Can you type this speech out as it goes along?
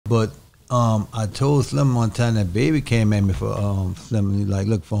But I told Slim one time that Baby came at me for Slim, and he's like,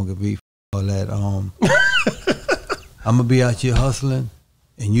 look, Funky B, all that. I'm gonna be out here hustling,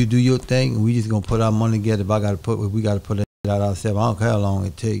 and you do your thing, and we just gonna put our money together. If I gotta put, we gotta put it out ourselves. I don't care how long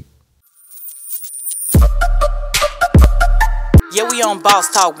it take. Yeah, we on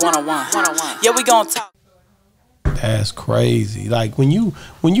Boss Talk 101. Yeah, we gonna talk. That's crazy. Like when you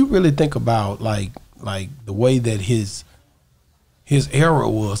really think about like the way that his era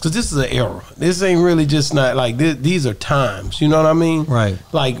was, because this is an era. This ain't really just not like these are times. You know what I mean? Right.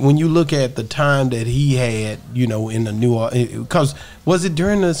 Like when you look at the time that he had, you know, in the new, because was it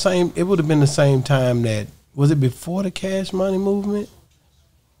during the same? It would have been the same time that, was it before the Cash Money movement?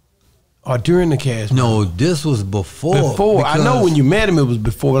 Or during the Cash Money? No, this was before. Before. I know when you met him it was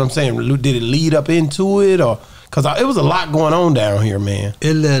before, but I'm saying, did it lead up into it? Or because it was a lot going on down here, man.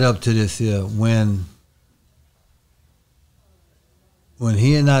 It led up to this here when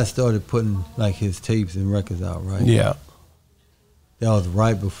he and I started putting like his tapes and records out, right? Yeah. That was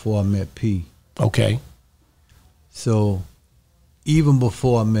right before I met P. Okay. So even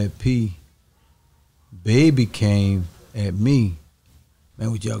before I met P, Baby came at me. Man,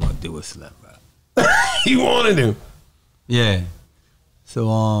 what y'all gonna do with Slim, bro? He wanted him. Yeah.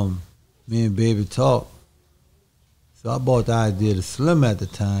 So me and Baby talked. So I bought the idea to Slim at the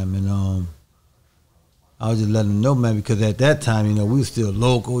time, and I was just letting him know, man, because at that time, you know, we were still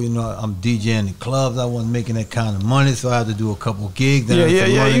local. You know, I'm DJing in clubs. I wasn't making that kind of money, so I had to do a couple of gigs. Yeah.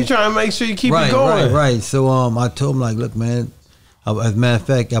 You trying to make sure you keep it going. Right. So I told him, like, look, man. As a matter of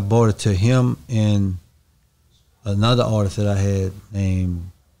fact, I bought it to him and another artist that I had named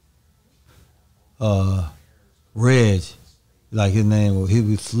Reg. Like his name was, he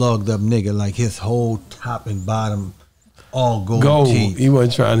was slugged up nigga. Like his whole top and bottom all gold teeth. He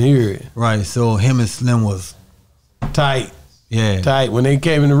wasn't trying to hear it. Right, so him and Slim was tight. Yeah. Tight. When they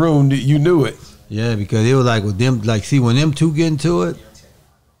came in the room, you knew it. Yeah, because it was like with them, like, see, when them two get into it,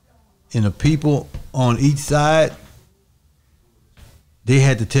 and the people on each side, they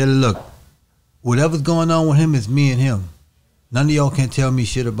had to tell it, look, whatever's going on with him is me and him. None of y'all can tell me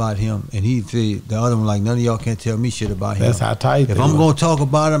shit about him. And he said, the other one, like, none of y'all can tell me shit about him. That's how tight If I'm going to talk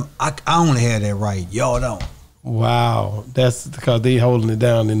about him, I only have that right. Y'all don't. Wow, that's because they holding it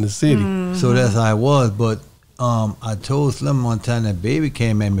down in the city. Mm-hmm. So that's how it was. But I told Slim one time that Baby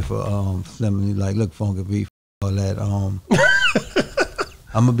came at me for Slim, and he's like, look, Funky B, all that. I'm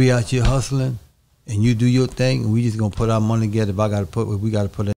gonna be out here hustling, and you do your thing, and we just gonna put our money together. If I gotta put, we gotta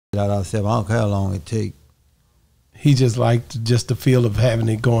put it out ourselves. I don't care how long it take. He just liked just the feel of having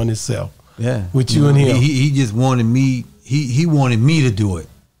it going himself. Yeah, with you and him. He just wanted me. He wanted me to do it.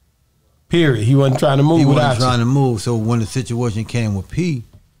 Period. He wasn't trying to move. He wasn't trying to move. So when the situation came with P,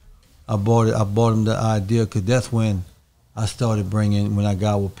 I bought him the idea, because that's when I started bringing, when I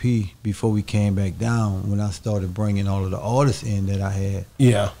got with P, before we came back down, when I started bringing all of the artists in that I had.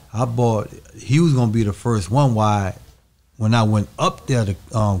 Yeah. He was gonna be the first one. Why? When I went up there to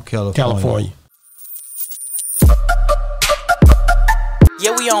California.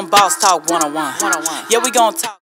 Yeah, we on Boss Talk 101. Yeah, we gonna talk.